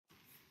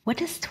What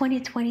does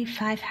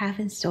 2025 have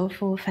in store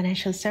for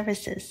financial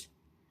services?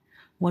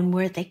 One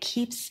word that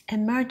keeps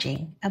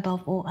emerging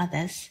above all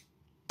others: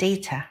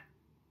 data.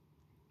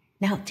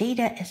 Now,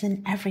 data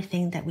isn't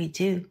everything that we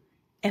do.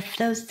 It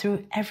flows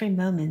through every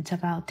moment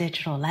of our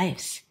digital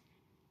lives.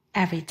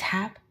 Every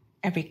tap,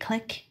 every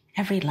click,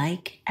 every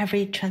like,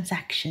 every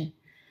transaction.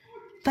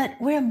 But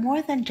we're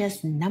more than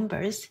just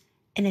numbers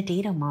in a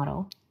data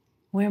model.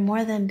 We're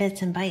more than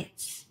bits and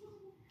bytes.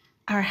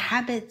 Our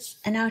habits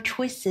and our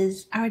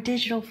choices, our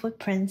digital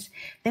footprints,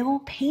 they all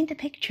paint a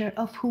picture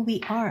of who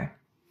we are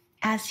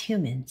as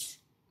humans.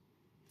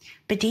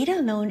 But data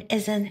alone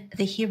isn't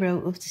the hero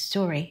of the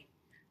story,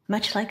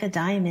 much like a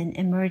diamond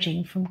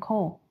emerging from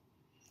coal.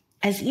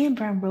 As Ian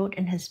Brown wrote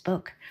in his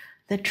book,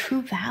 the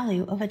true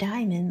value of a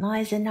diamond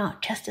lies in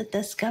not just the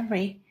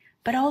discovery,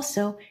 but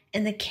also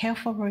in the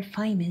careful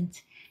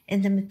refinement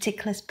and the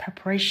meticulous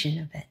preparation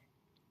of it.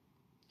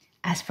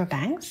 As for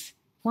banks,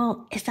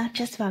 well, it's not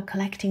just about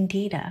collecting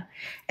data.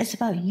 It's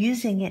about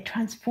using it,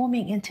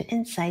 transforming into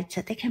insights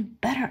that they can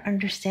better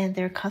understand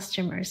their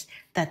customers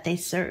that they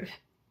serve.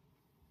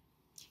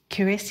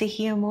 Curious to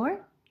hear more?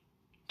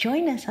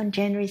 Join us on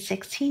January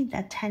 16th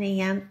at 10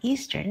 a.m.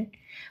 Eastern,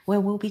 where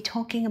we'll be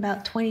talking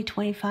about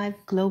 2025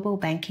 global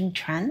banking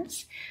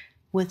trends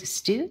with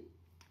Stu,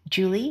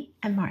 Julie,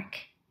 and Mark.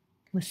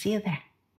 We'll see you there.